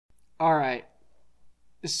Alright,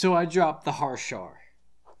 so I dropped the harsh R.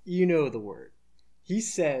 You know the word. He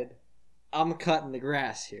said, I'm cutting the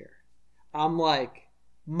grass here. I'm like,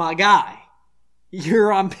 my guy,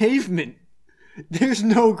 you're on pavement. There's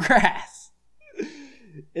no grass.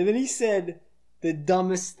 And then he said the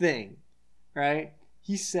dumbest thing, right?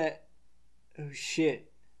 He said, oh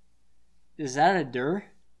shit, is that a dir?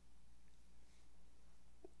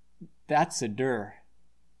 That's a dir.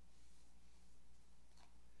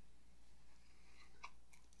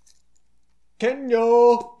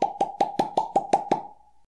 Kenyo!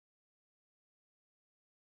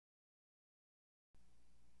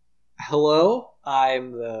 Hello,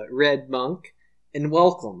 I'm the Red Monk, and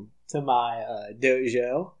welcome to my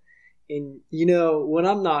dojo. And when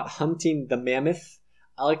I'm not hunting the mammoth,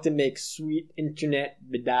 I like to make sweet internet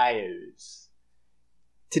videos.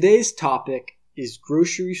 Today's topic is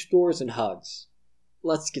grocery stores and hugs.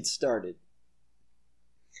 Let's get started.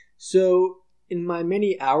 So, in my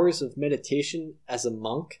many hours of meditation as a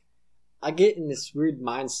monk, I get in this weird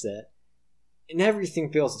mindset, and everything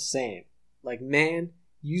feels the same. Like, man,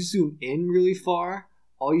 you zoom in really far,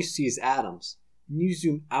 all you see is atoms. And you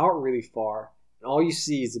zoom out really far, and all you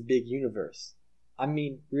see is a big universe. I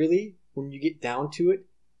mean, really, when you get down to it,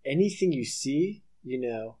 anything you see,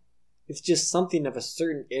 it's just something of a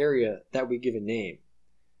certain area that we give a name.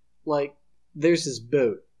 Like, there's this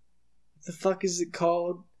boat. What the fuck is it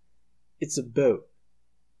called? It's a boat.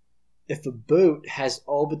 If a boat has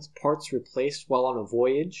all of its parts replaced while on a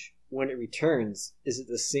voyage, when it returns, is it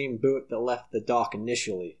the same boat that left the dock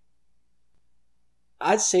initially?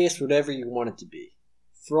 I'd say it's whatever you want it to be.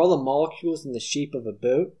 For all the molecules in the shape of a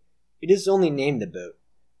boat, it is only named a boat,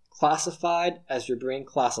 classified as your brain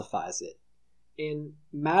classifies it. And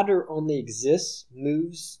matter only exists,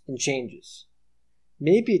 moves, and changes.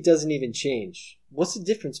 Maybe it doesn't even change. What's the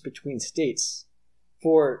difference between states?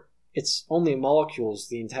 For it's only molecules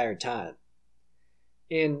the entire time.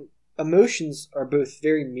 And emotions are both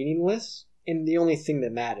very meaningless and the only thing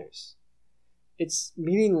that matters. It's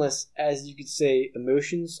meaningless as you could say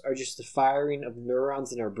emotions are just the firing of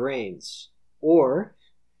neurons in our brains. Or,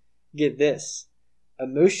 get this,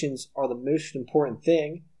 emotions are the most important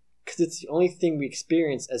thing because it's the only thing we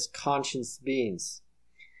experience as conscious beings.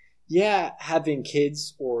 Yeah, having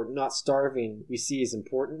kids or not starving we see is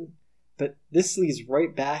important, but this leads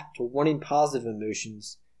right back to wanting positive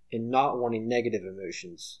emotions and not wanting negative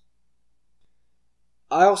emotions.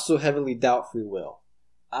 I also heavily doubt free will.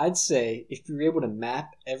 I'd say if you're able to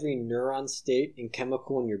map every neuron state and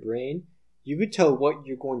chemical in your brain, you could tell what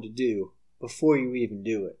you're going to do before you even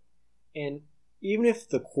do it. And even if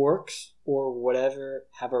the quarks or whatever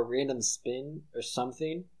have a random spin or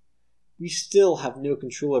something, we still have no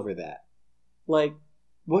control over that. Like,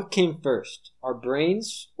 what came first, our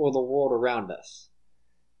brains or the world around us?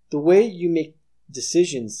 The way you make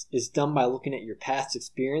decisions is done by looking at your past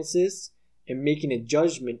experiences and making a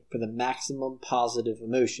judgment for the maximum positive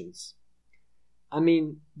emotions. I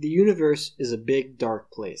mean, the universe is a big,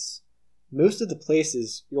 dark place. Most of the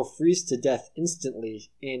places you'll freeze to death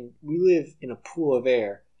instantly, and we live in a pool of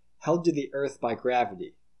air held to the earth by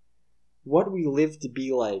gravity. What we live to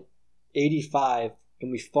be like 85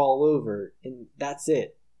 and we fall over, and that's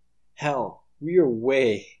it. Hell, we are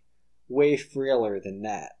way, way frailer than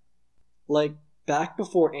that. Like, back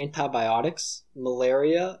before antibiotics,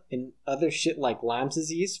 malaria, and other shit like Lyme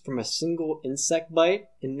disease from a single insect bite,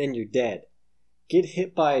 and then you're dead. Get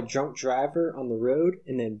hit by a drunk driver on the road,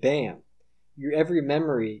 and then bam, your every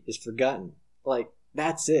memory is forgotten. Like,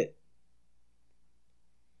 that's it.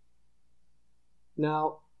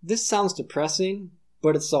 Now, this sounds depressing,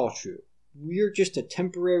 but it's all true. We're just a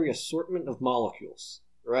temporary assortment of molecules,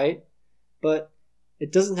 right? But it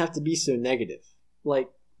doesn't have to be so negative. Like,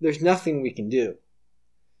 there's nothing we can do.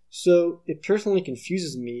 So it personally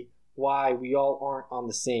confuses me why we all aren't on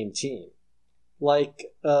the same team. Like,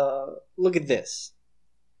 look at this.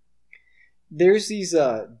 There's these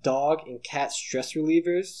dog and cat stress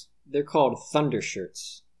relievers. They're called thunder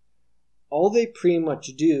shirts. All they pretty much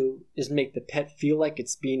do is make the pet feel like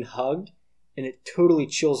it's being hugged, and it totally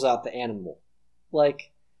chills out the animal.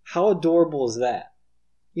 Like, how adorable is that?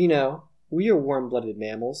 We are warm-blooded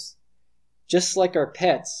mammals. Just like our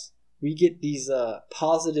pets, we get these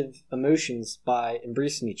positive emotions by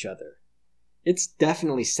embracing each other. It's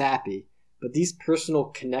definitely sappy, but these personal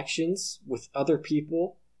connections with other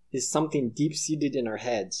people is something deep-seated in our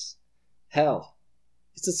heads. Hell,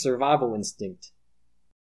 it's a survival instinct.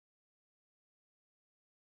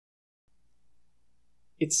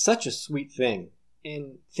 It's such a sweet thing,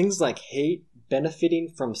 and things like hate,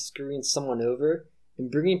 benefiting from screwing someone over,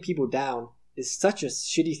 and bringing people down is such a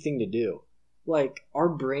shitty thing to do. Like, our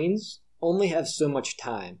brains only have so much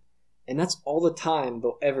time, and that's all the time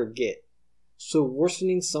they'll ever get. So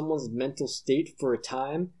worsening someone's mental state for a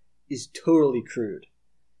time is totally crude.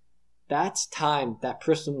 That's time that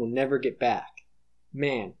person will never get back.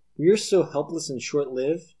 Man, we are so helpless and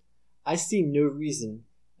short-lived, I see no reason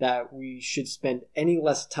that we should spend any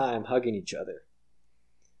less time hugging each other.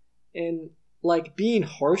 And, like, being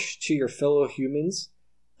harsh to your fellow humans,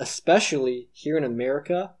 especially here in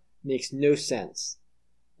America, makes no sense.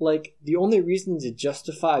 Like, the only reason to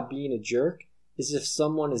justify being a jerk is if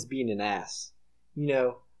someone is being an ass. You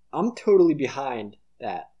know, I'm totally behind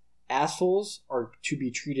that. Assholes are to be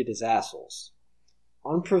treated as assholes.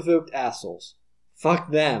 Unprovoked assholes.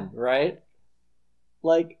 Fuck them, right?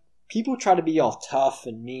 Like, people try to be all tough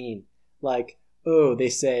and mean. Like, oh, they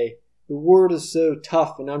say, the world is so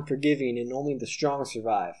tough and unforgiving and only the strong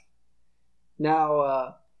survive.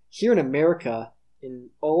 Now, here in America, and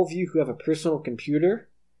all of you who have a personal computer,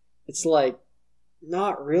 it's like,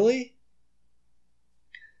 not really.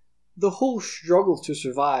 The whole struggle to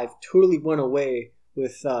survive totally went away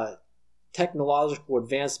with technological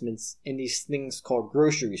advancements in these things called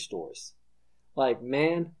grocery stores. Like,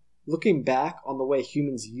 man, looking back on the way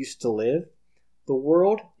humans used to live, the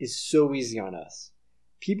world is so easy on us.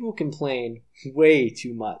 People complain way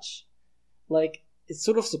too much. Like, it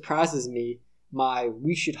sort of surprises me my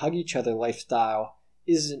we should hug each other lifestyle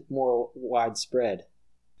isn't more widespread.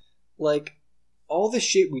 Like, all the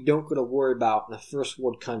shit we don't gotta worry about in a first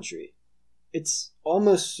world country. It's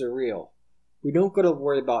almost surreal. We don't gotta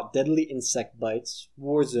worry about deadly insect bites,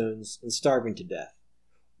 war zones, and starving to death.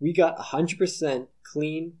 We got 100%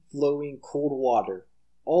 clean, flowing, cold water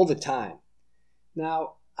all the time.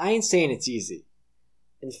 Now, I ain't saying it's easy.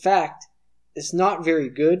 In fact, it's not very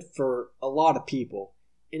good for a lot of people,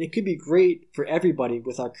 and it could be great for everybody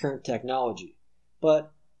with our current technology.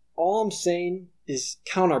 But all I'm saying is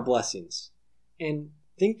count our blessings, and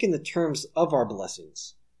think in the terms of our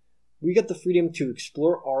blessings. We got the freedom to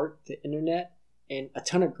explore art, the internet, and a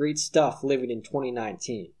ton of great stuff living in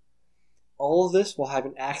 2019. All of this while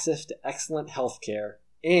having access to excellent healthcare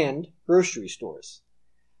and grocery stores.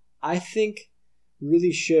 I think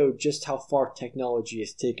really showed just how far technology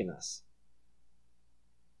has taken us.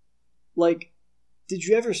 Like, did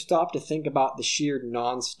you ever stop to think about the sheer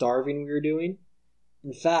non-starving we were doing?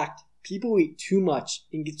 In fact, people eat too much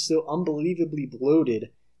and get so unbelievably bloated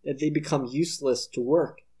that they become useless to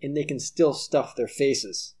work and they can still stuff their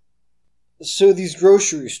faces. So these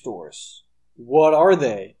grocery stores, what are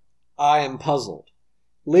they? I am puzzled.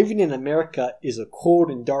 Living in America is a cold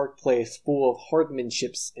and dark place full of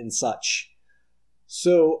hardmanships and such.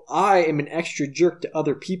 So I am an extra jerk to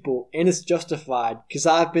other people, and it's justified, because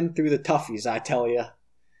I've been through the toughies, I tell ya.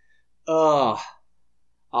 A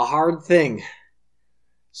hard thing.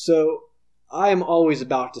 So I am always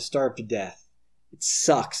about to starve to death. It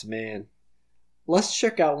sucks, man. Let's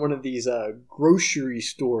check out one of these grocery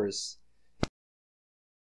stores.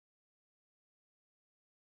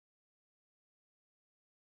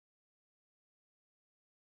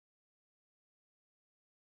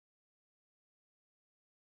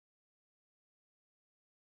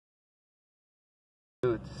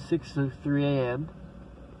 It's 6:03 a.m.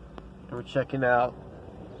 and we're checking out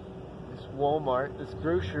this Walmart, this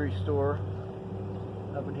grocery store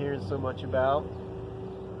I've been hearing so much about.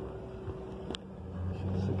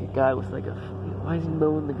 It's like a guy with like a, why is he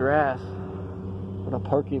mowing the grass on a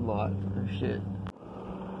parking lot or shit?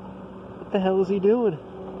 What the hell is he doing?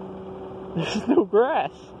 There's no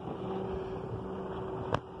grass.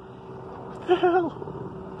 What the hell?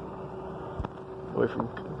 Away from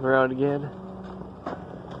around again.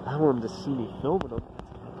 I want him to see me filming him.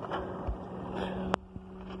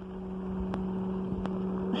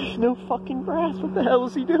 There's no fucking grass. What the hell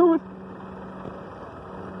is he doing?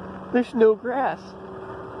 There's no grass.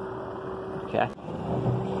 Okay.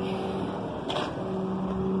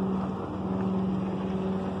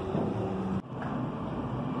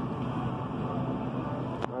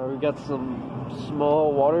 We got some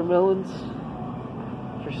small watermelons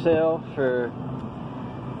for sale for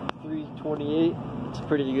 $3.28. It's a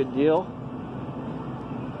pretty good deal.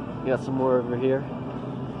 We got some more over here.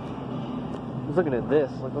 I was looking at this,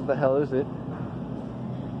 like, what the hell is it?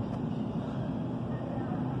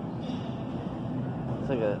 It's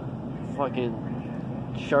like a fucking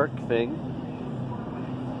shark thing.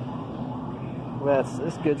 Well,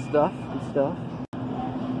 that's good stuff,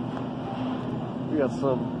 We got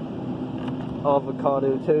some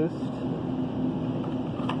avocado toast.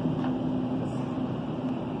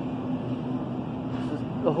 This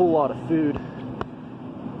is a whole lot of food.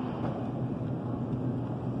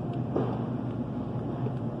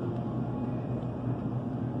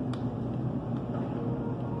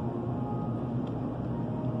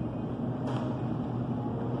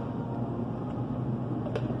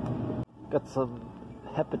 Got some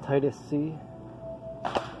hepatitis C.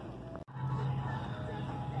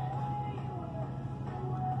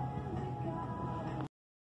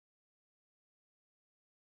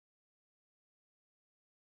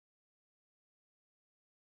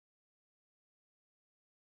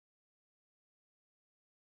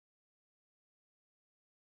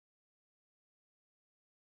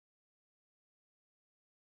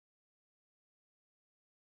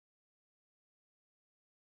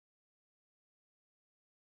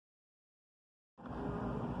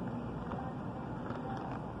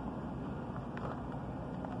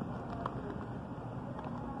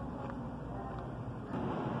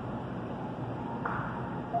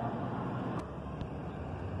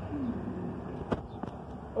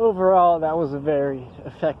 Overall, that was a very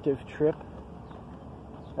effective trip.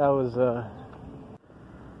 That was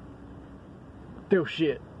no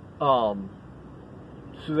shit. So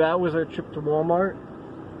that was our trip to Walmart.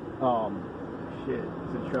 Shit,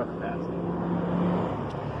 there's a truck passing.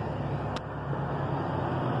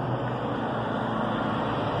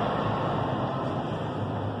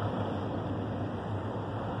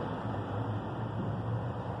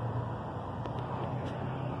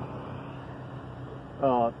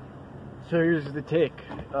 So here's the take.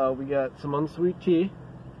 We got some unsweet tea,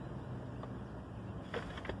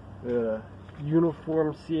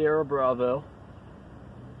 Uniform Sierra Bravo.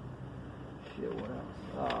 Shit, what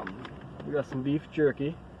else? We got some beef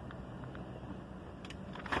jerky,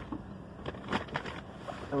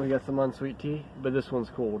 and we got some unsweet tea, but this one's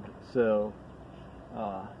cold. So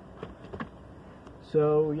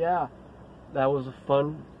yeah, that was a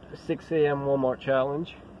fun 6 a.m. Walmart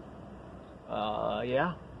challenge.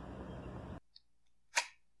 Yeah.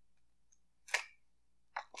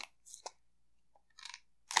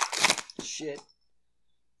 Shit.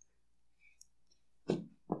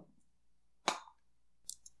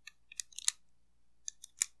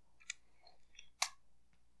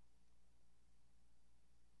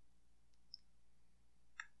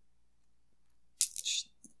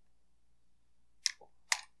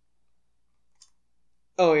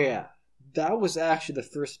 Oh yeah, that was actually the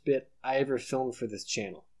first bit I ever filmed for this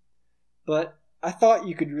channel. But I thought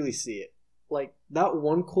you could really see it. Like, that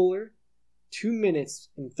one cooler, 2 minutes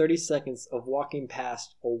and 30 seconds of walking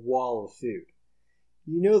past a wall of food.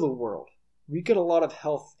 You know the world. We get a lot of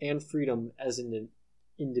health and freedom as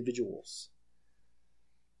individuals.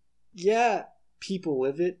 Yeah, people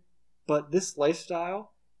live it, but this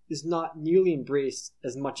lifestyle is not nearly embraced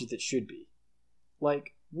as much as it should be.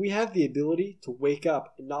 Like, we have the ability to wake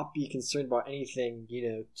up and not be concerned about anything,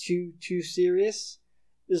 too serious,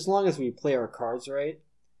 as long as we play our cards right.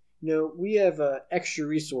 We have extra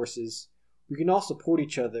resources. We can all support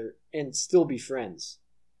each other and still be friends.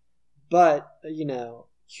 But,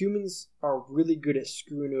 humans are really good at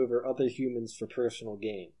screwing over other humans for personal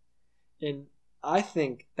gain. And I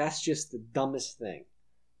think that's just the dumbest thing.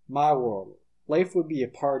 My world, life would be a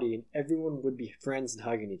party and everyone would be friends and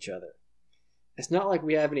hugging each other. It's not like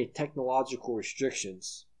we have any technological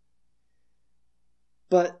restrictions.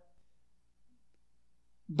 But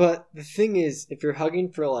the thing is, if you're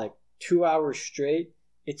hugging for like 2 hours straight,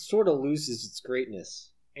 it sort of loses its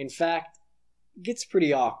greatness. In fact, it gets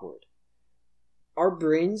pretty awkward. Our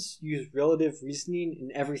brains use relative reasoning in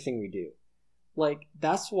everything we do. Like,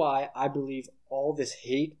 that's why I believe all this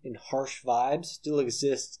hate and harsh vibes still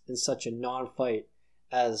exist in such a non-fight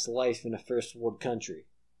as life in a first world country.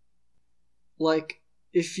 Like,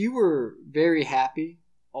 if you were very happy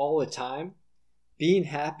all the time, being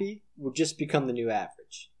happy would just become the new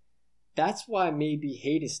average. That's why maybe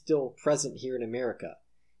hate is still present here in America.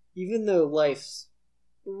 Even though life's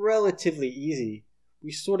relatively easy,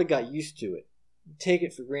 we sort of got used to it. We take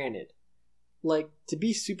it for granted. Like, to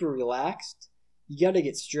be super relaxed, you gotta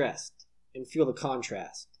get stressed and feel the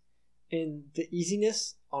contrast. And the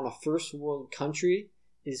easiness on a first world country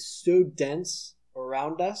is so dense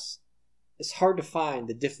around us, it's hard to find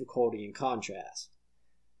the difficulty in contrast.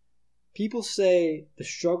 People say the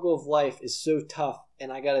struggle of life is so tough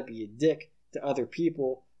and I gotta be a dick to other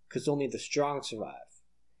people because only the strong survive.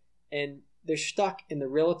 And they're stuck in the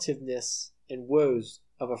relativeness and woes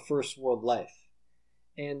of a first world life.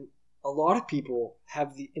 And a lot of people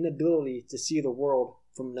have the inability to see the world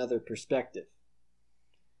from another perspective.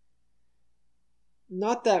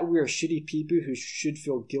 Not that we're shitty people who should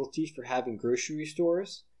feel guilty for having grocery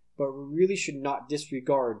stores, but we really should not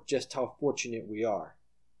disregard just how fortunate we are.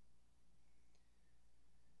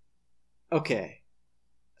 Okay,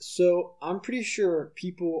 so I'm pretty sure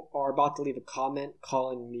people are about to leave a comment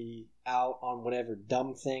calling me out on whatever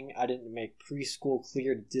dumb thing I didn't make preschool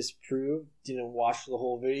clear to disprove, didn't watch the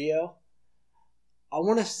whole video. I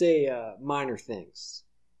want to say minor things.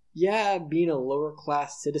 Yeah, being a lower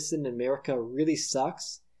class citizen in America really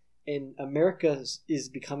sucks, and America is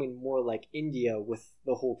becoming more like India with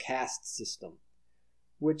the whole caste system,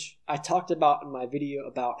 which I talked about in my video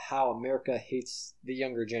about how America hates the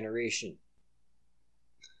younger generation.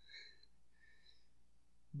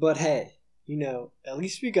 But hey, at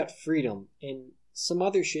least we got freedom and some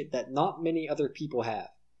other shit that not many other people have.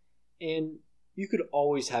 And you could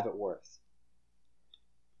always have it worse.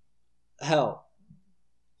 Hell,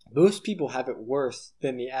 most people have it worse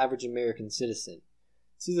than the average American citizen.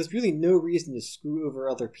 So there's really no reason to screw over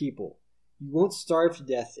other people. You won't starve to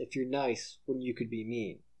death if you're nice when you could be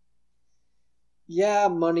mean. Yeah,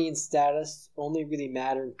 money and status only really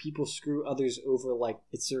matter when people screw others over like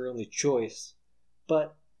it's their only choice.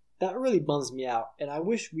 But that really bums me out, and I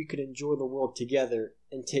wish we could enjoy the world together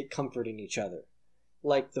and take comfort in each other.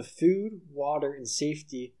 Like the food, water, and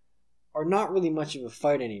safety are not really much of a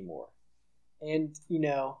fight anymore. And,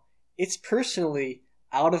 it's personally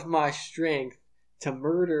out of my strength to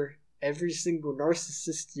murder every single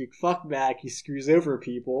narcissistic fuckbag who screws over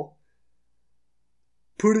people.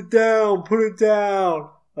 Put it down, put it down.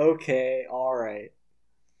 Okay, alright.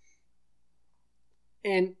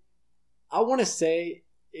 And I want to say,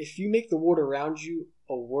 if you make the world around you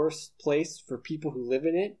a worse place for people who live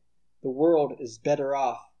in it, the world is better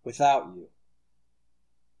off without you.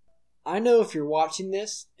 I know if you're watching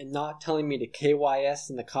this and not telling me to KYS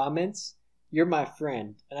in the comments, you're my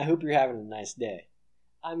friend, and I hope you're having a nice day.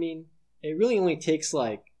 I mean, it really only takes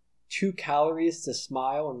like 2 calories to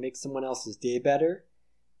smile and make someone else's day better,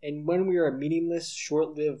 and when we are meaningless,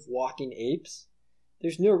 short-lived walking apes,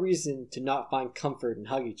 there's no reason to not find comfort and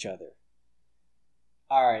hug each other.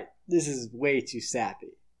 Alright, this is way too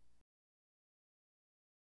sappy.